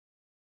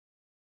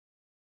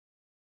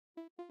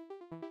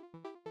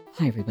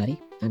Hi,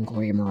 everybody. I'm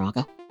Gloria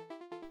Moraga,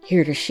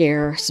 here to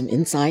share some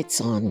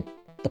insights on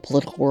the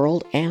political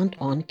world and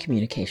on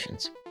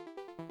communications.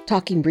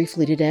 Talking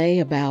briefly today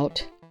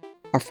about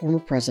our former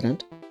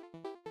president,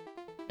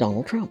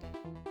 Donald Trump.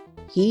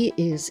 He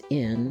is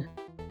in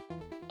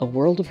a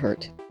world of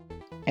hurt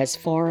as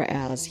far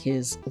as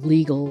his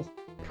legal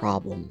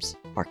problems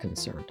are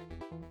concerned.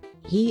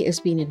 He is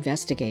being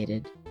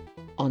investigated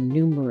on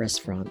numerous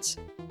fronts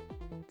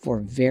for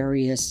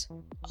various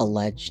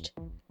alleged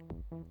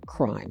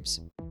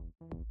crimes.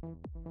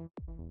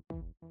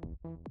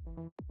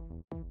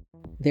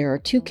 There are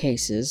two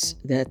cases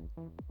that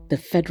the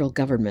federal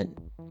government,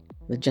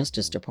 the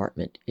Justice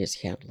Department,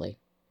 is handling.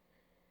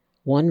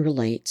 One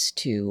relates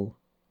to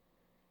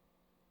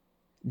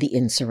the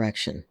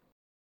insurrection.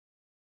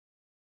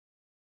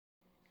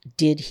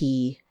 Did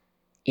he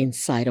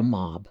incite a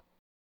mob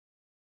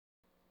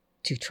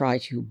to try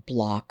to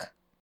block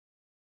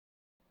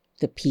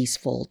the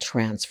peaceful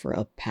transfer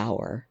of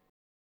power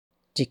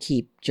to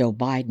keep Joe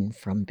Biden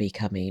from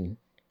becoming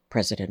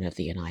president of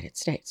the United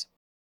States?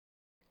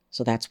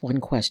 So that's one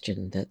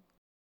question that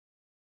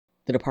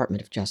the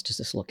Department of Justice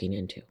is looking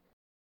into.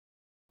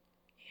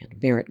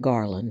 And Merrick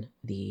Garland,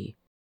 the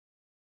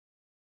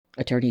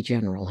Attorney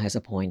General, has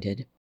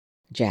appointed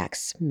Jack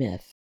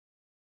Smith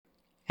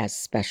as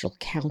special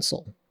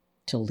counsel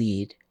to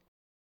lead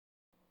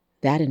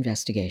that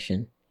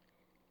investigation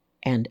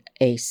and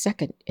a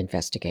second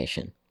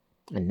investigation.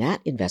 And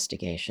that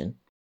investigation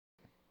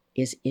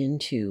is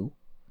into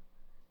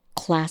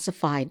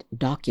classified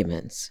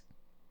documents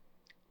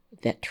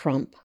that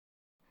Trump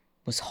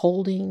was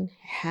holding,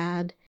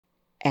 had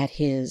at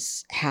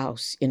his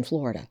house in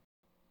Florida,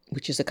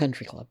 which is a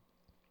country club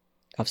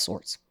of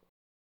sorts.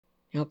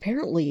 Now,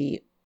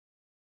 apparently,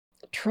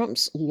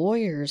 Trump's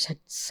lawyers had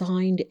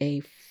signed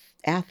a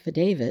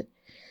affidavit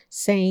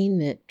saying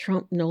that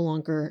Trump no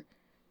longer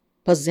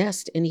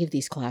possessed any of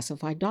these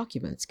classified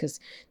documents because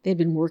they'd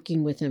been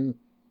working with him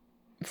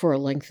for a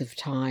length of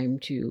time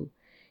to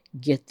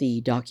get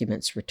the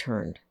documents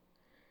returned.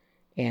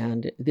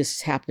 And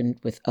this happened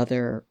with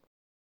other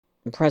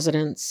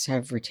presidents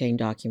have retained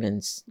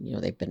documents,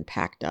 they've been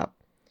packed up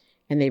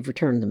and they've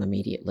returned them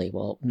immediately.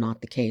 Well,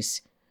 not the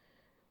case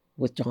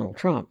with Donald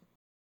Trump.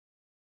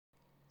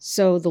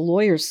 So the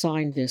lawyers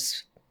signed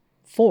this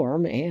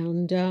form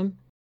and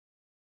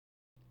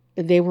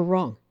they were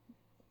wrong.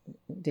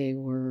 They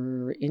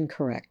were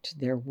incorrect.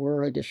 There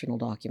were additional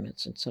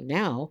documents. And so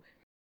now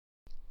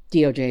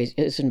DOJ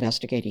is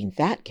investigating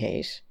that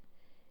case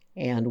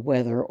and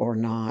whether or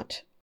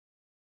not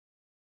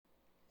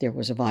there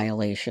was a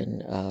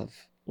violation of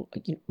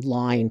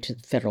lying to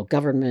the federal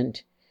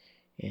government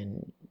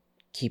and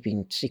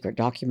keeping secret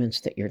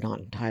documents that you're not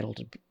entitled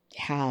to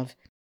have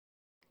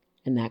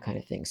and that kind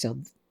of thing. So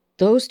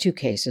those two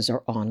cases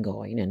are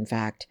ongoing. In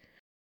fact,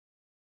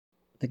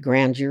 the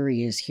grand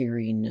jury is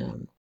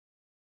hearing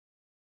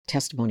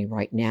testimony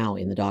right now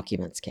in the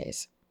documents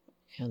case.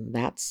 And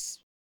that's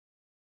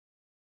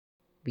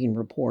being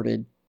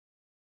reported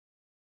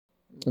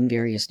in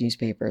various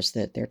newspapers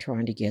that they're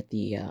trying to get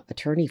the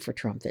attorney for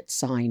Trump that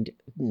signed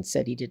and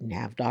said he didn't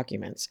have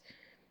documents.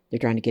 They're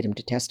trying to get him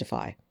to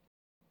testify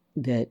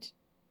that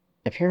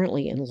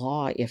apparently in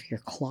law, if your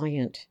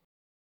client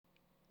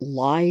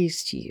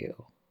lies to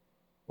you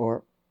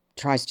or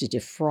tries to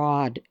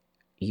defraud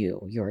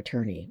you, your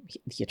attorney,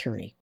 the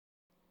attorney,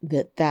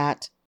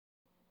 that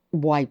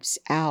wipes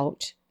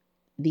out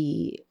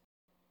the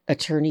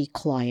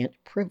attorney-client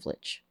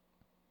privilege.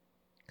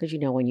 Because,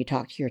 when you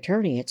talk to your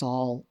attorney, it's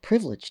all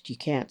privileged.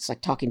 It's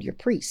like talking to your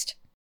priest.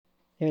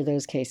 There are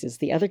those cases.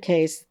 The other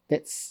case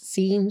that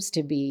seems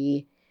to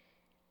be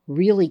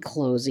really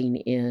closing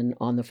in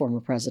on the former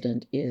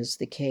president is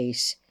the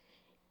case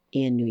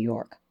in New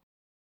York.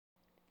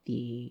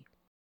 The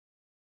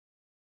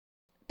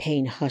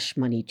paying hush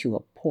money to a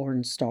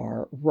porn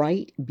star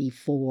right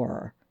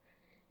before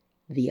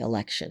the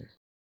election.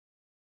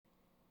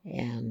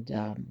 And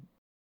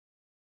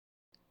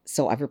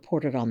so I've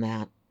reported on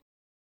that.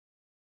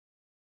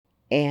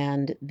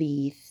 And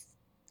the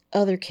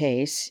other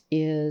case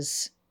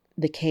is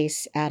the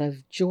case out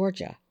of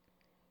Georgia,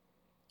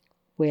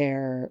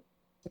 where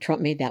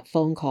Trump made that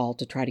phone call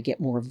to try to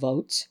get more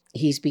votes.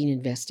 He's being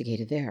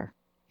investigated there.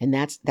 And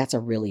that's a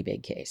really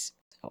big case.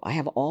 So I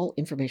have all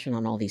information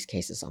on all these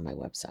cases on my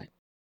website.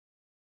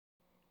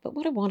 But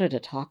what I wanted to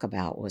talk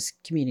about was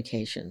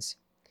communications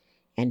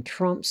and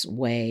Trump's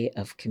way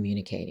of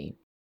communicating.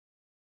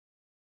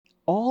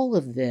 All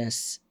of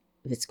this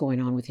that's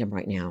going on with him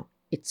right now,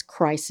 it's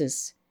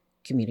crisis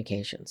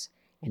communications.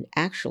 And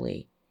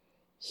actually,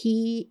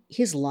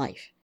 his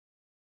life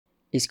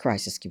is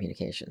crisis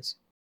communications.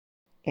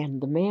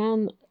 And the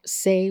man,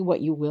 say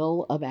what you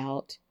will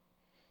about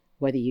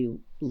whether you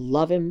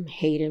love him,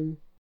 hate him,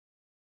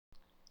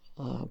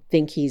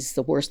 think he's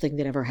the worst thing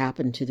that ever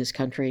happened to this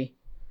country.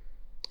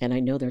 And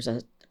I know there's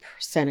a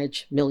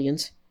percentage,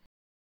 millions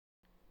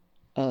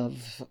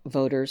of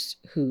voters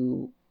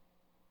who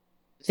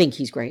think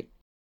he's great.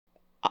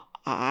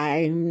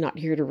 I'm not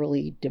here to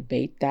really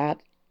debate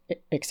that,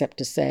 except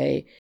to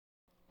say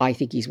I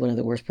think he's one of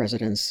the worst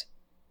presidents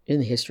in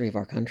the history of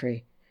our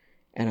country,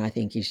 and I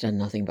think he's done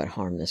nothing but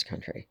harm this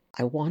country.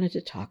 I wanted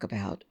to talk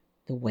about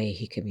the way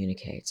he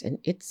communicates, and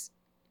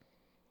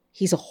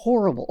he's a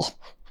horrible,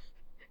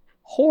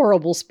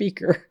 horrible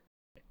speaker,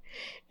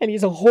 and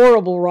he's a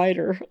horrible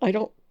writer. I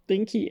don't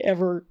think he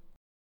ever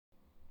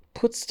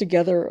puts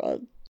together a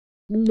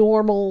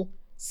normal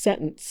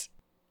sentence.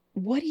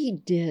 What he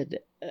did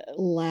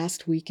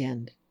last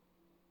weekend,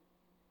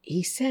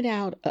 he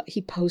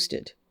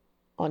posted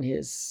on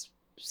his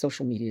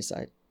social media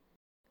site,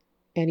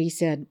 and he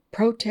said,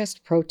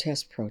 protest,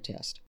 protest,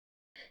 protest.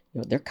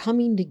 They're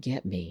coming to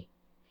get me,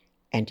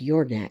 and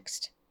you're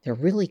next. They're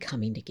really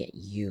coming to get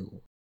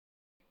you.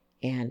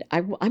 And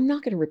I'm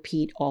not going to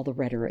repeat all the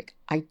rhetoric.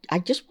 I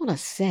just want to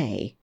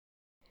say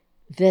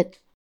that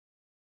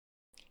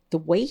the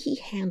way he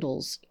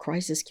handles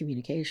crisis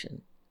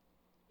communication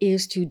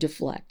is to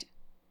deflect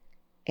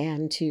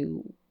and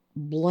to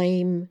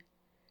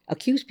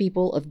accuse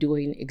people of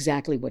doing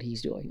exactly what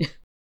he's doing,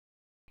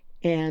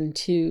 and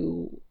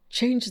to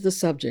change the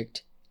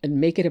subject and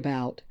make it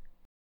about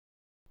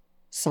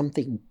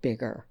something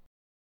bigger,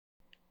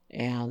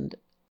 and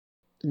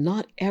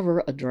not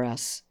ever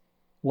address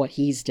what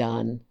he's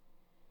done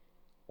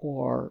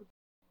or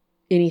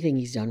anything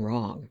he's done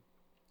wrong.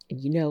 And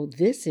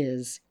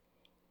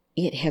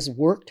it has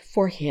worked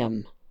for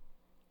him,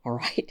 all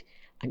right?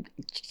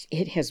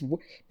 It has,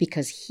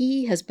 because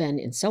he has been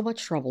in so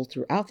much trouble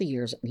throughout the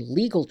years,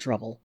 legal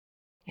trouble,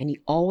 and he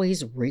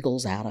always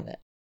wriggles out of it.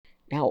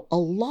 Now, a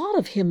lot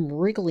of him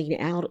wriggling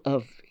out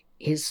of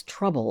his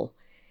trouble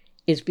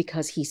is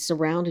because he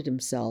surrounded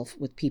himself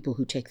with people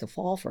who take the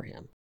fall for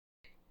him,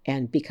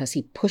 and because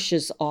he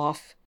pushes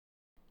off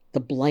the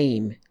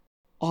blame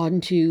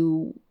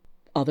onto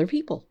other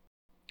people.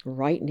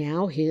 Right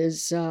now,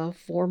 his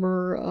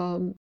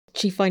former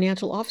chief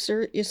financial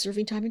officer is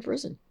serving time in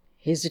prison.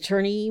 His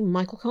attorney,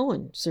 Michael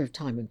Cohen, served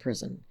time in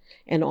prison,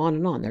 and on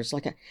and on. There's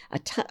like a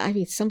ton. I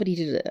mean, somebody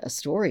did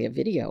a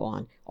video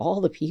on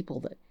all the people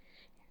that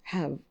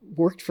have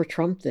worked for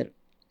Trump that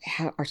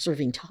are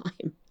serving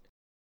time.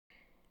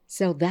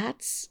 So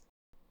that's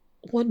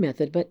one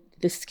method. But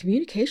this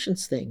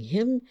communications thing,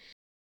 him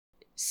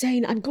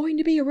saying, I'm going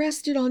to be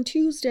arrested on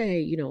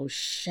Tuesday,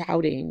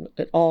 shouting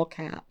at all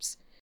caps,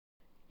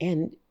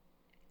 and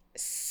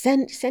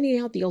sending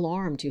out the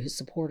alarm to his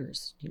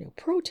supporters,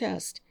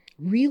 protest.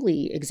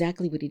 Really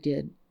exactly what he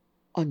did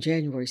on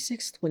January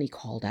 6th when he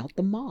called out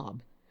the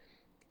mob.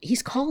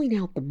 He's calling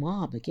out the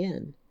mob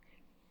again.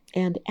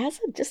 And as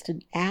just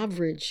an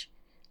average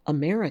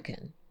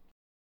American,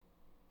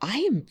 I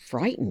am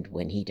frightened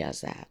when he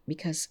does that,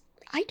 because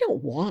I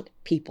don't want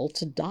people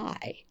to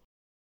die.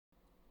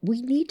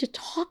 We need to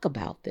talk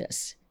about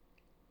this.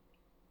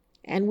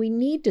 And we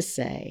need to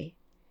say,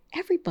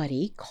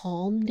 everybody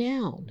calm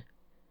down.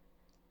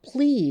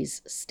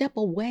 Please step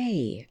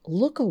away.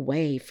 Look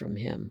away from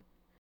him.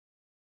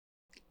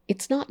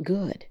 It's not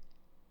good.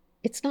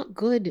 It's not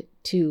good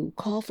to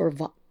call for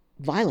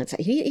violence.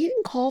 He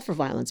didn't call for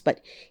violence, but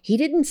he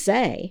didn't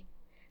say,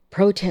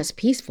 protest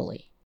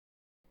peacefully.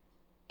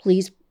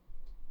 Please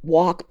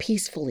walk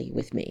peacefully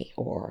with me,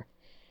 or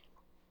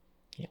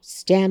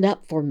stand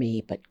up for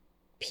me, but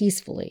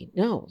peacefully.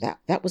 No,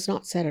 that was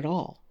not said at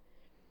all.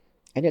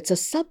 And it's a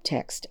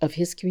subtext of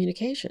his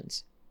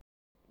communications.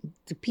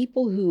 The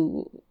people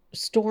who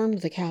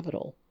stormed the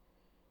Capitol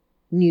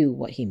knew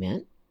what he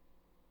meant,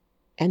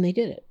 and they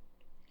did it.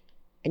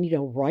 And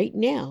right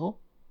now,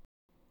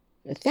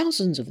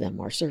 thousands of them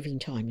are serving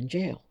time in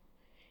jail,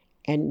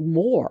 and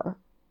more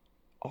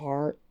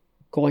are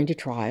going to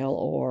trial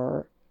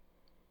or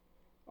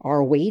are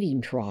awaiting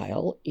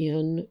trial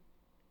in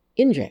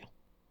jail.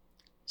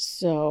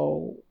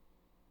 So,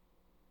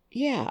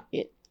 yeah,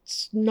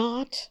 it's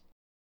not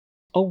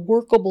a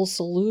workable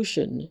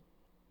solution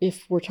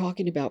if we're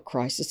talking about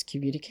crisis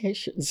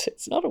communications.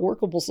 It's not a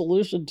workable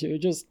solution to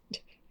just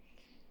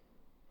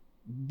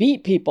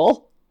beat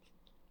people,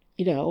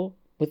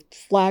 with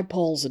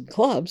flagpoles and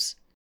clubs,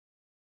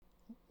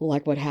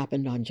 like what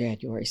happened on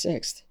January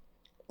 6th.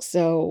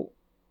 So,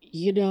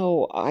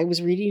 I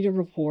was reading a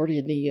report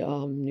in the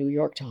New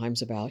York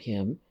Times about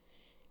him,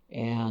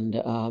 and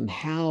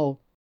how,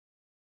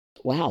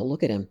 wow,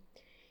 look at him.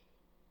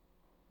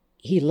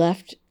 He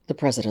left the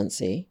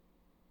presidency,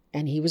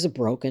 and he was a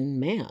broken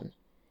man.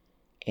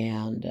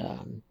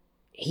 And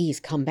he's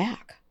come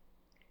back.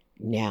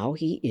 Now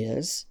he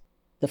is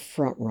the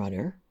front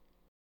runner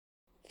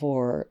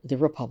for the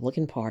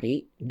Republican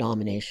Party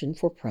nomination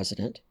for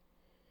president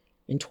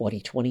in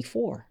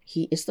 2024.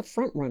 He is the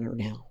front runner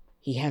now.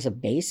 He has a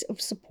base of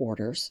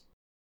supporters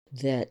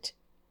that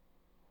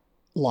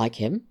like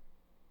him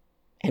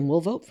and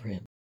will vote for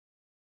him.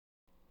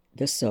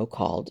 The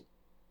so-called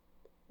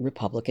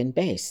Republican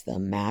base, the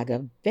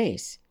MAGA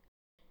base.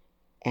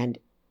 And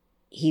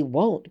he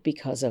won't,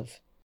 because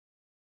of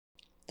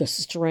the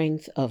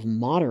strength of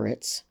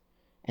moderates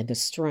and the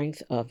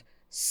strength of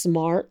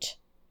smart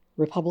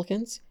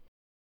Republicans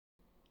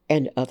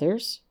and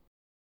others.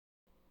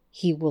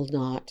 He will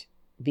not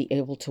be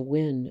able to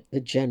win the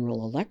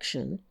general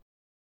election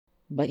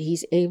But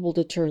he's able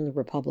to turn the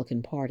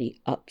Republican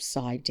Party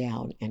upside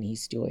down, and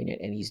he's doing it,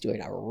 and he's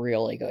doing a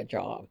really good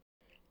job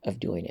of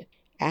doing it.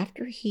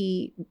 After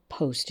he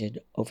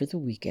posted over the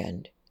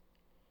weekend,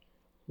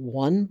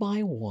 one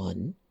by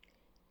one,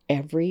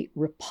 every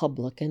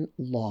Republican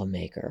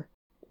lawmaker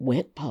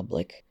went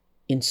public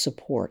in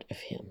support of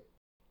him.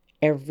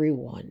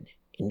 Everyone,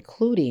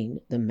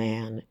 including the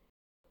man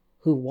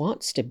who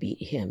wants to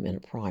beat him in a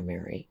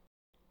primary,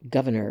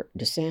 Governor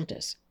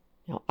DeSantis.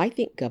 Now, I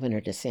think Governor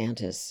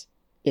DeSantis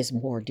is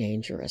more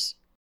dangerous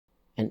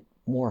and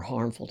more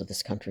harmful to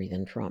this country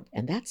than Trump,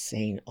 and that's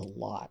saying a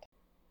lot.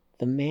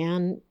 The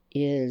man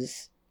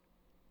is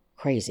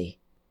crazy.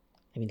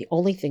 I mean, the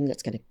only thing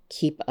that's going to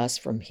keep us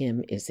from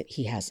him is that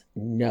he has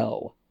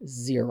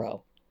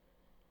zero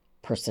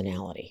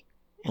personality.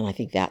 And I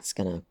think that's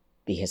going to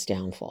be his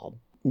downfall.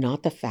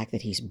 Not the fact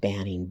that he's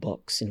banning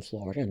books in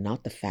Florida,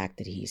 not the fact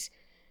that he's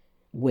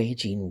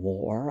waging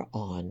war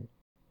on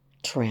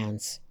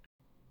trans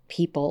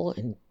people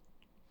and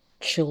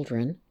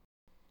children.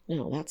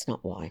 No, that's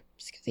not why.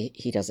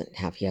 He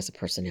has a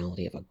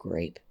personality of a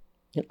grape.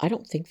 And I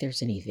don't think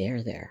there's any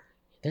there.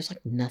 There's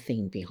like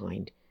nothing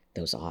behind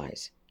those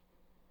eyes.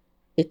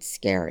 It's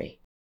scary.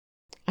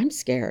 I'm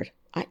scared.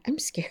 I'm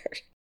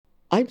scared.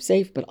 I'm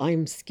safe, but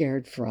I'm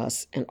scared for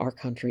us and our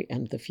country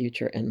and the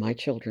future and my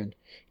children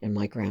and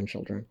my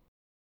grandchildren.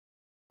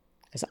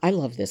 Because I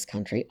love this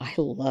country. I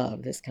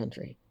love this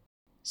country.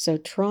 So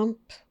Trump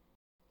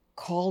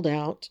called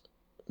out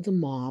the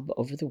mob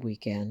over the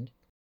weekend,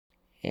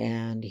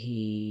 and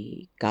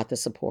he got the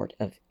support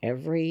of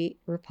every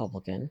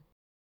Republican.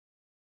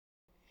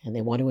 And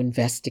they want to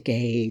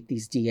investigate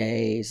these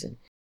DAs. And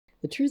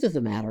the truth of the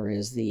matter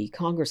is the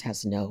Congress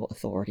has no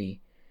authority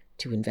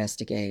to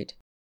investigate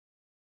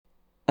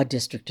a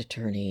district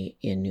attorney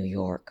in New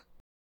York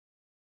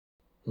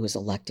who was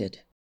elected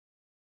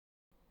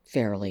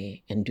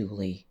fairly and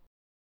duly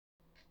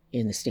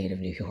in the state of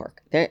New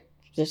York.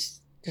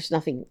 There's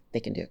nothing they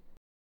can do.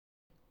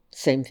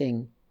 Same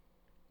thing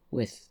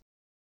with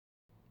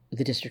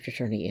the district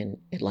attorney in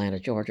Atlanta,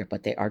 Georgia,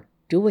 but they are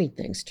doing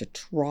things to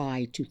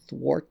try to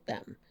thwart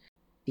them,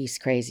 these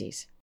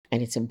crazies.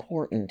 And it's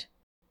important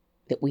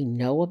that we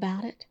know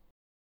about it,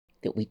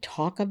 that we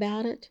talk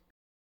about it,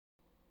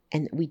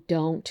 and that we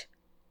don't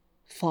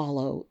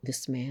follow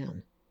this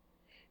man.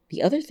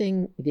 The other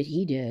thing that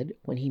he did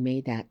when he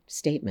made that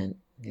statement,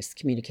 his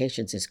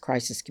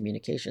crisis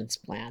communications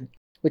plan,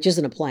 which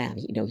isn't a plan,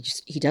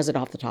 he does it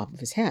off the top of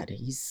his head.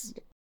 He's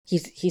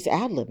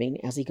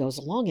ad-libbing as he goes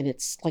along, and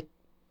it's like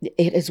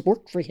it has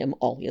worked for him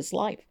all his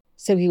life.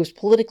 So he was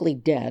politically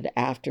dead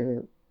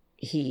after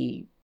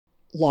he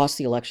lost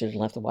the election and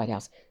left the White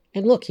House.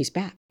 And look, he's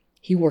back.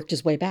 He worked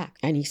his way back,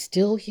 and he's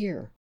still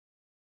here.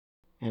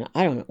 And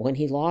I don't know, when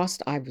he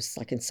lost, I was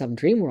like in some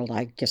dream world.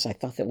 I guess I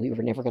thought that we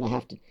were never going to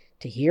have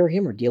to hear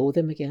him or deal with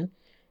him again.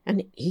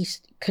 And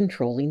he's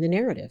controlling the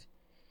narrative.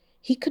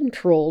 He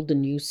controlled the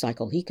news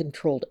cycle. He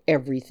controlled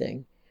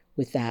everything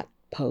with that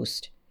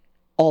post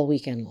all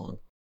weekend long.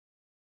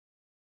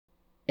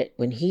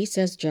 When he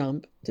says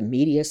jump, the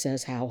media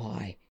says how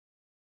high.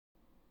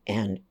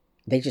 And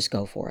they just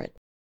go for it.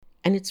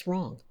 And it's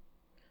wrong.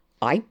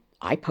 I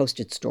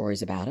posted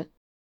stories about it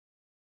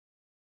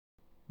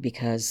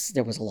because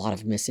there was a lot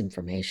of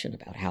misinformation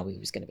about how he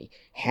was going to be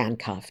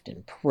handcuffed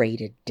and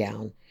paraded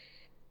down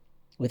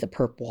with a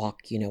perp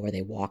walk, where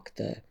they walk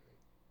the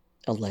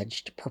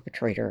alleged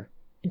perpetrator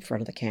in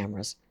front of the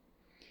cameras.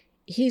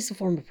 He's the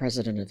former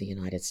president of the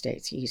United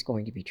States. He's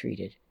going to be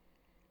treated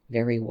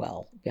very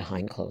well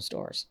behind closed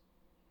doors.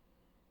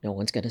 No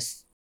one's going to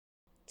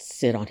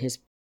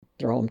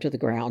throw him to the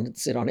ground and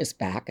sit on his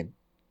back and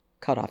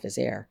cut off his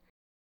hair.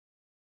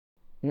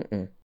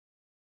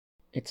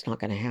 It's not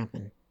going to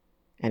happen.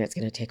 And it's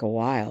going to take a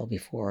while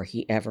before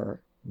he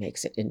ever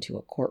makes it into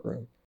a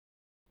courtroom,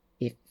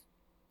 if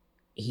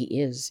he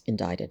is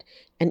indicted.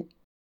 And,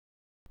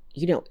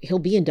 he'll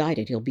be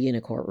indicted. He'll be in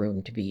a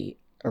courtroom to be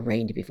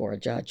arraigned before a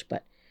judge,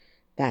 but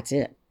that's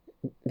it.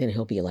 Then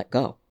he'll be let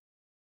go.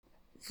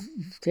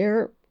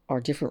 There are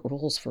different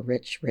rules for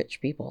rich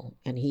people.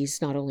 And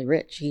he's not only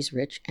rich, he's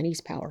rich and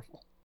he's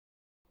powerful.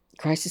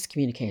 Crisis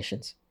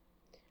communications.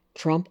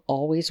 Trump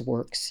always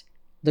works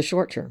the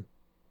short term.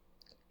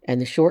 And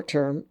the short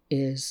term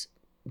is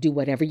do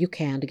whatever you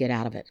can to get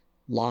out of it.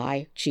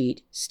 Lie,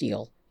 cheat,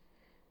 steal.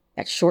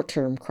 That's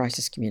short-term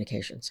crisis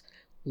communications.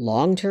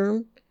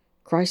 Long-term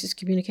crisis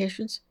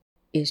communications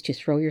is to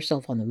throw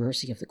yourself on the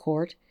mercy of the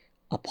court,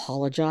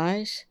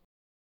 apologize,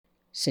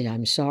 say,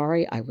 I'm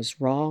sorry, I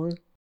was wrong,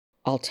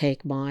 I'll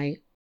take my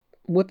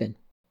whipping.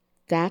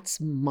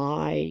 That's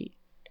my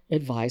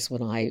advice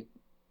when I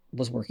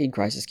was working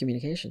crisis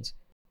communications.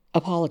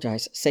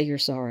 Apologize, say you're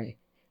sorry.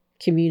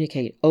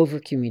 Communicate,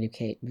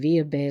 over-communicate, be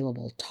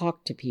available,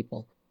 talk to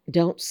people.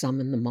 Don't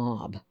summon the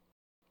mob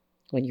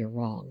when you're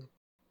wrong.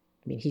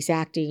 I mean, he's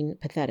acting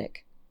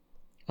pathetic.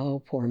 Oh,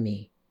 poor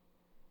me.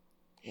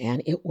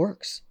 And it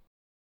works.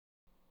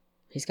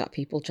 He's got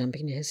people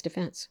jumping to his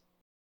defense.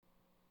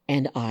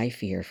 And I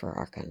fear for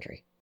our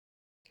country.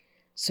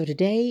 So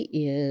today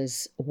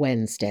is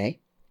Wednesday,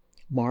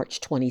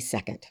 March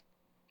 22nd.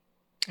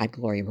 I'm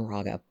Gloria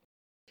Moraga.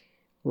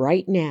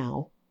 Right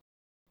now,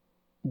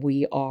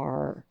 we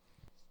are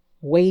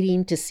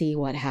waiting to see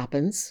what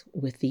happens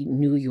with the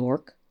New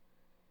York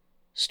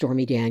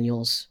Stormy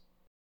Daniels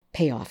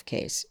payoff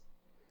case.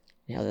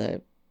 Now,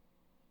 the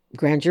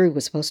grand jury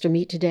was supposed to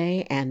meet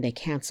today, and they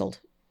canceled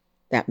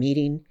that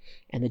meeting,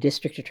 and the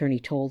district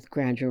attorney told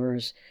grand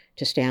jurors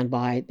to stand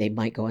by. They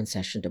might go in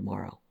session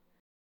tomorrow.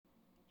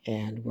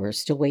 And we're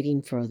still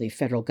waiting for the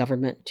federal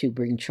government to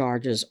bring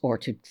charges or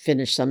to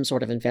finish some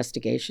sort of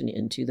investigation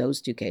into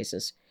those two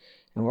cases.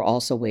 And we're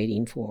also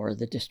waiting for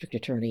the district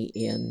attorney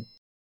in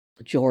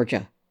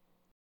Georgia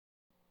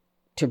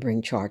to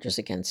bring charges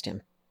against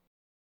him.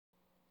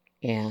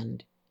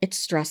 And it's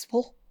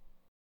stressful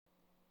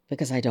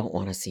because I don't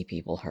want to see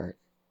people hurt.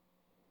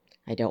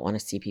 I don't want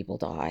to see people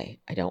die.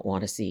 I don't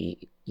want to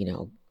see,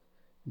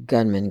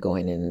 gunmen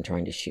going in and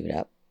trying to shoot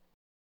up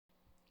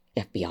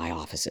FBI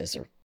offices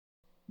or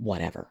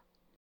whatever.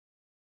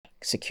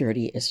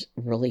 Security is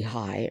really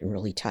high and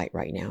really tight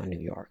right now in New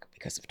York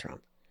because of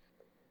Trump.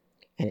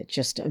 And it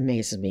just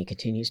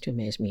continues to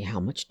amaze me how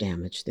much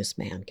damage this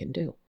man can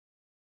do.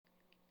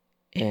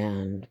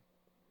 And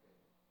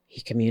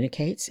he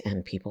communicates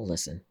and people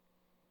listen.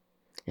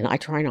 And I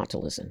try not to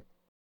listen.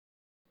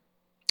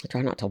 I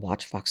try not to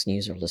watch Fox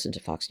News or listen to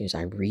Fox News.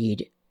 I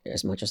read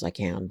as much as I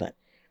can, but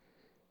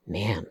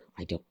man,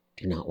 I do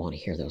not want to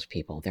hear those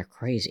people. They're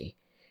crazy.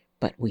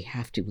 But we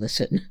have to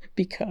listen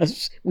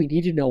because we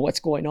need to know what's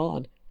going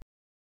on.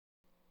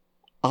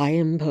 I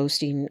am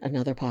posting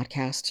another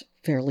podcast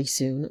fairly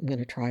soon. I'm going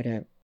to try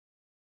to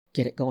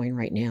get it going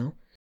right now.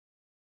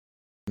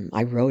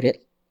 I wrote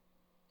it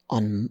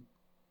on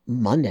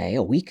Monday,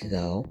 a week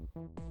ago.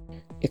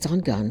 It's on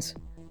guns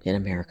in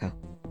America,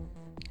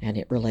 and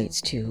it relates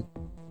to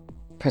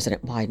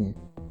President Biden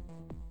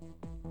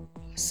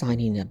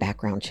signing a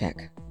background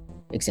check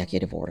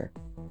executive order.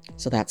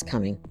 So that's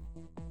coming.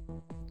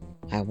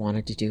 I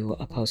wanted to do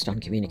a post on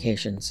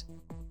communications.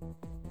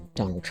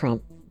 Donald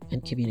Trump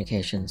and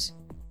communications.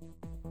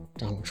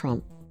 Donald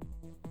Trump,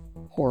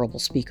 horrible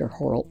speaker,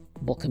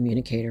 horrible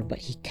communicator, but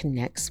he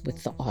connects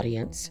with the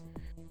audience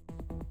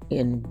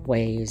in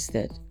ways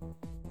that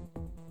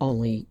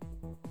only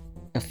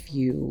a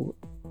few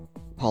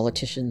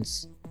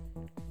politicians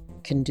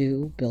can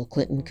do. Bill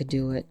Clinton could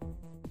do it.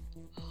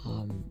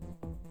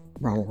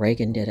 Ronald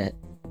Reagan did it.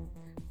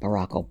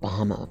 Barack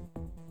Obama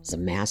was a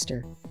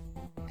master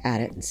at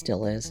it and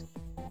still is.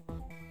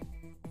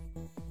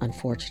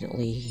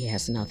 Unfortunately, he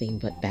has nothing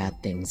but bad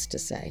things to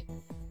say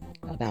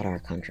about our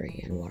country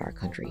and what our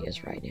country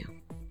is right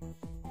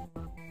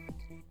now.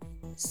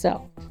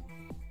 So,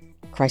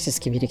 crisis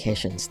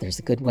communications. There's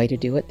a good way to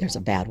do it. There's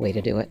a bad way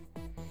to do it.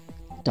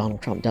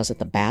 Donald Trump does it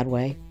the bad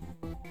way.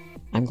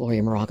 I'm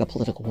Gloria Moraga,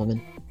 political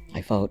woman.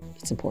 I vote.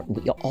 It's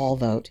important we all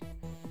vote.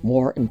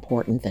 More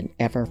important than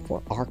ever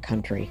for our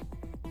country.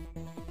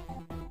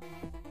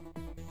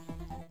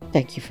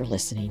 Thank you for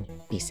listening.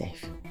 Be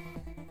safe.